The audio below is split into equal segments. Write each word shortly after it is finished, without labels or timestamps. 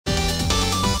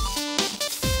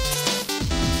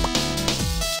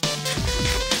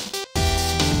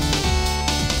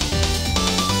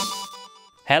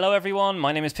Hello everyone,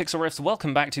 my name is Pixlriffs.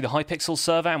 Welcome back to the Hypixel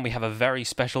server, and we have a very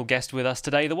special guest with us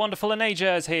today. The wonderful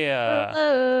Eneija is here.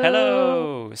 Hello.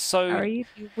 Hello. So, how are you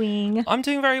doing? I'm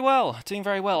doing very well. Doing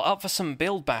very well. Up for some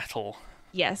build battle.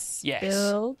 Yes. Yes.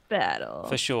 Build battle.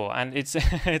 For sure. And it's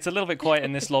it's a little bit quiet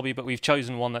in this lobby, but we've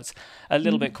chosen one that's a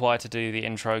little bit quiet to do the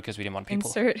intro because we didn't want people.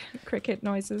 Insert cricket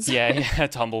noises. Yeah,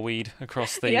 tumbleweed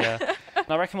across the. Yeah.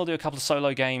 I reckon we'll do a couple of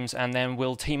solo games, and then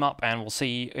we'll team up, and we'll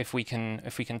see if we can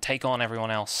take on everyone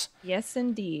else. Yes,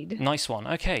 indeed. Nice one.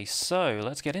 Okay, so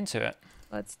let's get into it.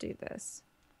 Let's do this.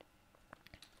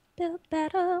 Build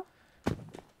battle.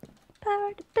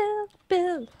 Power to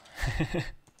build.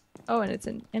 Oh, and it's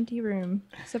an empty room,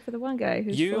 except for the one guy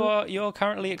who's. You're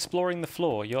currently exploring the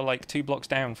floor. You're like 2 blocks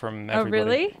down from everybody. Oh,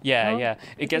 really? Yeah, Oh, yeah.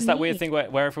 It gets that weird thing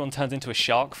where everyone turns into a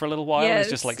shark for a little while. Yes, It's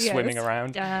just like swimming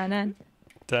around. Dun,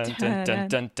 Dun, dun, dun,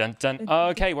 dun, dun, dun. Oh,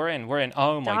 okay, we're in.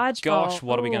 Oh my Dodgeball. gosh,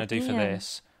 what are we Oh, going to do for man.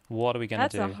 this? What are we going to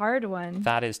do? That's a hard one.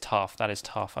 That is tough. That is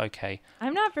tough. Okay.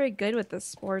 I'm not very good with the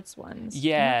sports ones.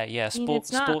 Yeah. it's not-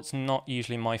 Sports not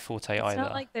usually my forte It's either.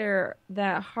 not like they're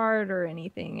that hard or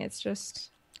anything. It's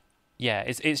just. Yeah,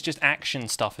 it's just action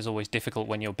stuff is always difficult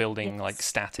when you're building like Yes.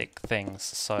 static things.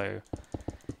 So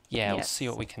yeah, we'll Yes. see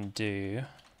what we can do.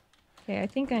 Okay, I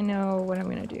think I know what I'm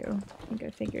gonna do. I think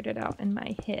I figured it out in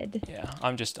my head. Yeah,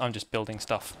 I'm just building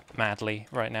stuff madly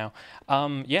right now.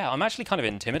 Yeah, I'm actually kind of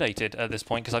intimidated at this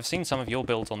point because I've seen some of your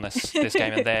builds on this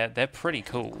game, and they're pretty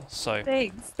cool. So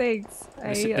Thanks.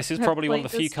 this is have probably one of the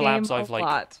played few this game collabs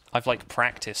a I've like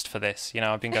practiced for this. You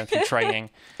know, I've been going through training.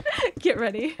 lot. Get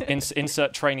ready.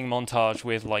 Insert training montage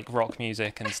with like rock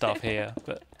music and stuff here.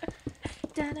 But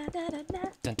dun dun dun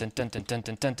dun dun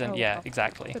dun dun dun. Oh, Yeah, wow.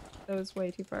 exactly. Put those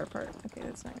way too far apart. Okay,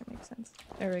 that's not gonna make sense.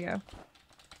 There we go.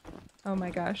 Oh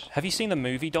my gosh. Have you seen the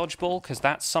movie Dodgeball? Because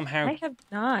that's somehow I have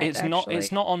not.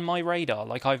 it's not on my radar.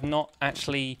 Like I've never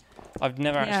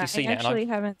actually seen I it. actually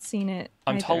haven't seen it.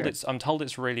 I'm told either.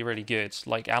 it's really, really good.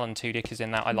 Like Alan Tudyk is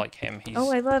in that. I like him. He's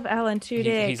Oh, I love Alan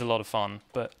Tudyk. he's a lot of fun.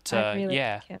 But I really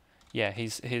yeah, like him. yeah,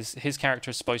 his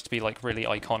character is supposed to be like really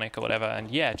iconic or whatever.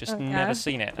 And yeah, just Oh, yeah? never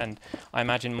seen it. And I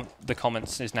imagine the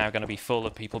comments is now going to be full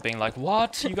of people being like,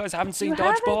 "What? You guys haven't seen You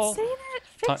Dodgeball? haven't seen it?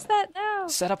 Fix that now.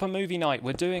 Set up a movie night.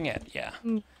 We're doing it." Yeah.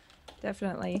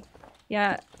 Definitely.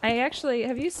 Yeah, I actually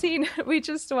have you seen we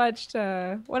just watched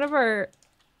one of our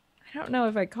I don't know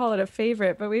if I call it a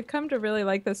favorite, but we've come to really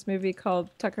like this movie called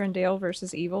Tucker and Dale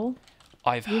versus Evil.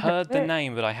 I've You heard the heard it?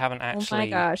 name, but I haven't actually. Oh my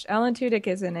gosh, Alan Tudyk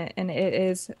is in it and it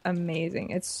is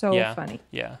amazing. It's so Yeah. funny.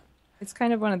 Yeah. It's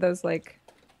kind of one of those like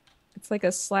it's like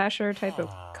a slasher type of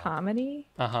comedy,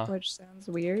 which sounds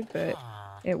weird, but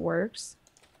it works.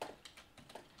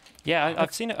 Yeah,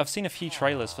 I've seen a few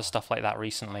trailers for stuff like that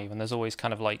recently. When there's always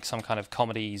kind of like some kind of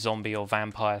comedy zombie or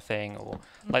vampire thing, or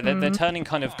like they're turning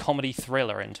kind of comedy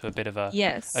thriller into a bit of a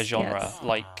Yes. genre. Yes.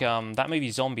 Like that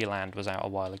movie Zombieland was out a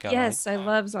while ago. Yes, I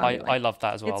love Zombieland. I love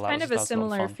that as well. It's That kind was- of a that was lot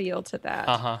similar fun. feel to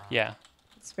that. Yeah.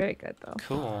 It's very good though.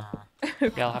 Cool.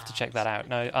 Yeah, I'll have to check that out.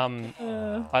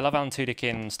 No, I love Alan Tudyk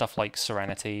in stuff like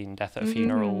Serenity and Death at a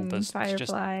Funeral. There's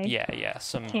just Firefly. yeah,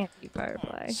 Can't be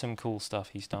Firefly. some cool stuff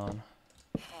he's done.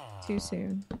 Too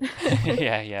soon.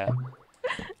 yeah.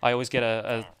 I always get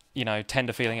a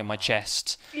tender feeling in my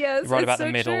chest. Yes, Right it's about the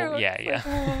so middle. true. Yeah, It's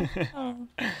yeah. like, oh.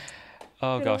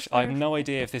 Oh Good gosh, old I have no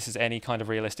idea if this is any kind of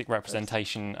realistic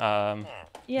representation.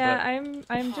 Yeah,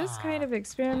 I'm just kind of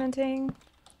experimenting.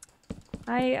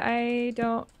 I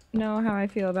don't know how I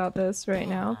feel about this right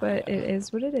now, but it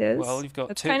is what it is. Well, you've got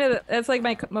that's two- that's like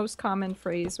my most common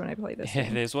phrase when I play this It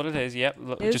game. is what it is. Yep,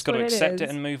 look, Is just got to what it accept it is.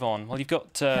 and move on. Well, you've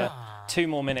got 2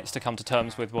 more minutes to come to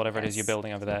terms with whatever it is you're Yes.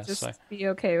 building over there. Just So be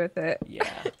okay with it. yeah,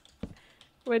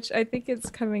 Which I think it's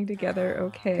coming together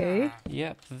okay.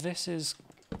 yep. This is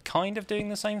kind of doing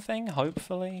the same thing.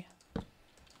 Hopefully.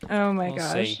 Oh my We'll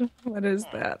gosh. see. What is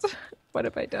that? What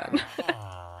have I done?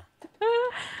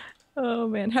 Oh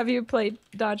man. Have you played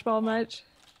Dodgeball much?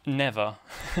 Never.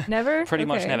 Never? Pretty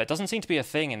much Okay. never. It doesn't seem to be a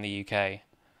thing in the UK.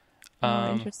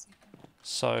 Oh, interesting.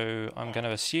 So I'm going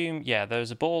to assume, yeah,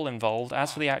 there's a ball involved.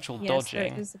 As for the actual Yes,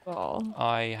 dodging, there is a ball.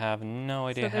 I have no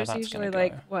idea So how there's that's usually going to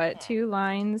like go. what, 2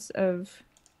 lines of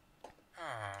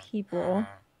people.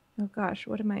 Oh gosh,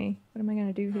 what am I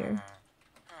gonna do here?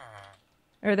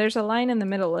 Or there's a line in the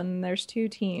middle and there's 2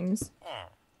 teams.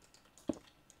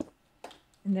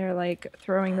 And they're like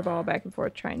throwing the ball back and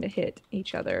forth trying to hit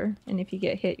each other. And if you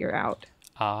get hit, you're out.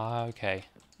 Ah, okay.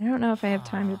 I don't know if I have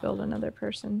time to build another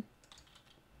person.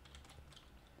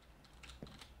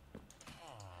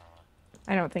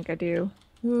 I don't think I do.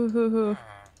 Ooh, hoo, hoo.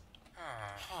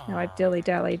 No, I've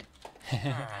dilly-dallied.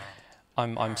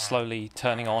 I'm slowly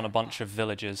turning on a bunch of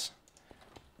villagers.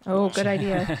 Oh, good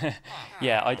idea.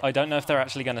 Yeah, I don't know if they're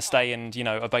actually going to stay and, you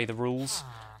know, obey the rules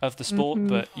of the sport,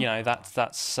 but, you know, that's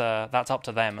up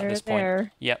to them at this point.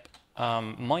 There. Yep.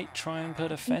 Might try and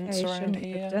put a fence Okay, I around shouldn't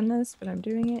here. have done this, but I'm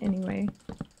doing it anyway.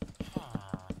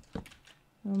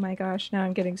 Oh my gosh, now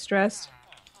I'm getting stressed.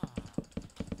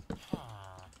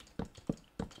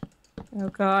 Oh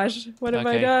gosh, what have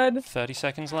I done? 30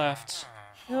 seconds left.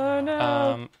 Oh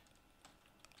no.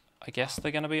 I guess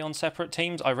they're going to be on separate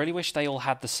teams. I really wish they all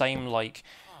had the same, like,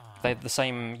 they had the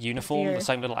same uniform, the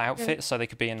same little outfit, so they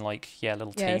could be in, like, yeah,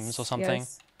 little teams or something.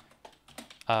 Yes.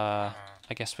 I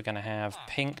guess we're going to have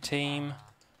pink team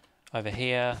over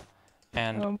here,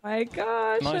 and Oh my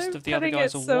gosh, most I'm of the other cutting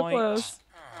guys it are so white. close.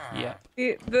 Yep.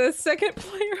 The second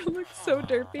player looks so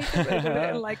derpy because I did it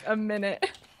in like a minute.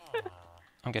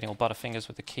 I'm getting all butterfingers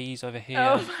with the keys over here.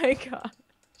 Oh my gosh.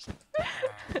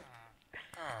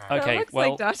 Okay, That looks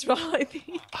well, like Dodgeball, I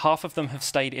think. half of them have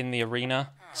stayed in the arena,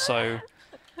 so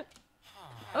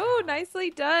Oh, nicely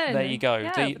done. there you go.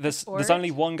 Yeah, There's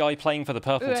only one guy playing for the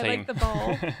purple Ooh, team. I like the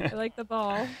ball. I like the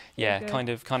ball. Yeah,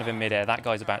 Very kind of in midair. That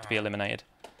guy's about to be eliminated.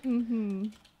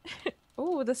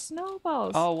 Oh, the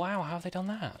snowballs. Oh wow, how have they done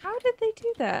that? How did they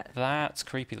do that? That's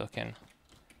creepy looking.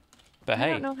 But I hey,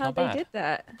 don't know how not they bad. did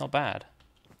that. Not bad.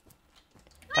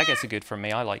 That gets a good from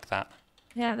me. I like that.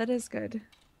 Yeah, that is good.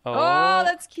 Oh, Oh,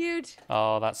 that's cute.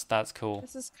 oh, that's cool.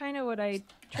 This is kind of what I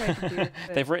tried to do. But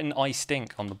They've written "I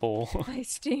stink" on the ball. I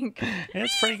stink.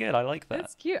 It's pretty good. I like that.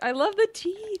 That's cute. I love the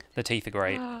teeth. The teeth are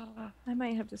great. Oh, I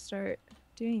might have to start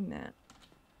doing that.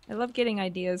 I love getting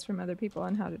ideas from other people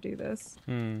on how to do this.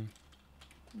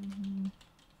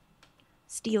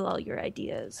 Steal all your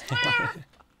ideas.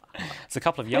 There's a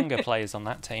couple of younger players on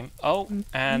that team. Oh,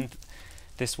 and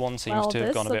this one seems to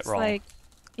have gone a bit wrong. Like,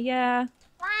 yeah.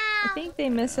 I think they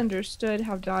misunderstood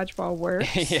how dodgeball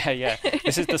works. yeah.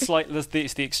 This is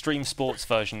it's the extreme sports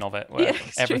version of it, where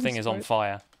everything is on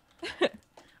fire.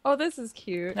 Oh, this is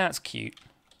cute. That's cute.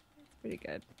 It's pretty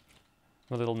good.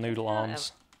 The little noodle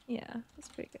arms. Yeah, that's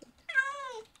pretty good.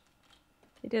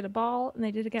 They did a ball and they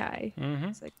did a guy.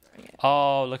 It's like throwing it.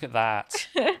 Oh, look at that.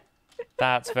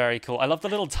 That's very cool. I love the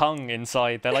little tongue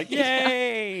inside. They're like,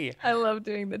 yay! Yeah. I love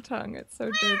doing the tongue. It's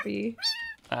so derpy.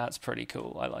 That's pretty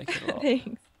cool. I like it a lot.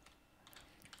 Thanks.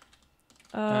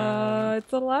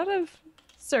 It's a lot of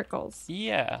circles.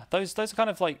 Yeah, those are kind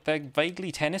of like, they're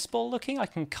vaguely tennis ball looking. I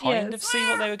can kind of see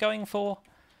what they were going for.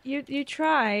 You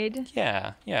tried.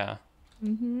 Yeah.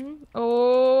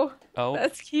 Oh, Oh,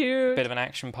 that's cute. bit of an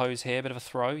action pose here, bit of a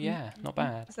throw. Yeah, not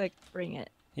bad. It's like, bring it.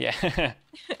 Yeah.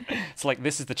 It's like,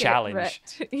 this is the Get challenge. wrecked.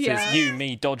 So Yeah. it's you,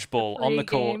 me, dodgeball on the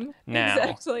court Pre-game. now.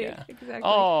 Exactly. Yeah. Exactly.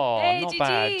 Oh, Hey, not GG.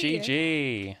 bad.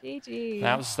 GG.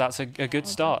 GG. That's a good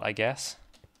start, I guess.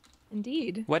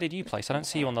 Indeed. Where did you place? I don't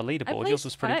see you on the I leaderboard. Yours placed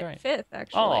was pretty great. fifth,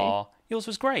 actually. Oh, yours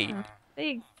was great.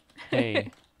 Thanks.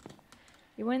 Hey.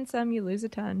 You win some, you lose a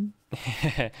ton.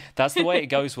 That's the way it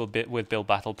goes with Build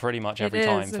Battle pretty much every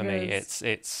time for me. is.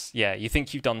 It's yeah, you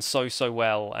think you've done so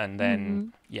well, and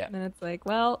then yeah, And then it's like,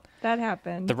 well, that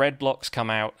happened. the red blocks come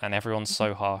out and everyone's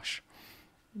so harsh.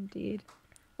 Indeed.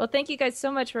 Well, thank you guys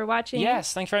so much for watching.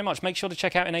 Yes, thank you very much. Make sure to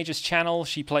check out Eneija's channel.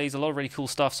 She plays a lot of really cool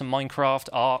stuff, some Minecraft,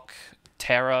 Ark,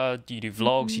 Terra, you do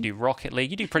vlogs, you do Rocket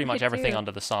League, you do pretty much everything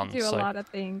under the sun. Do a lot of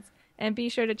things. And be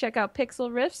sure to check out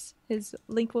Pixlriffs. His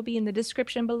link will be in the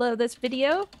description below this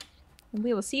video. And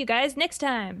we will see you guys next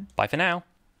time. Bye for now.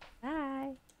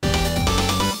 Bye.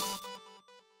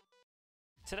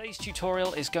 Today's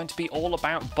tutorial is going to be all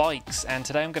about bikes, and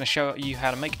today I'm going to show you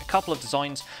how to make a couple of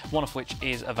designs, one of which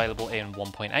is available in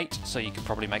 1.8, so you can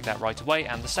probably make that right away,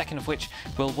 and the second of which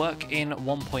will work in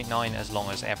 1.9 as long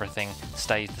as everything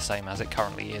stays the same as it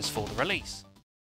currently is for the release.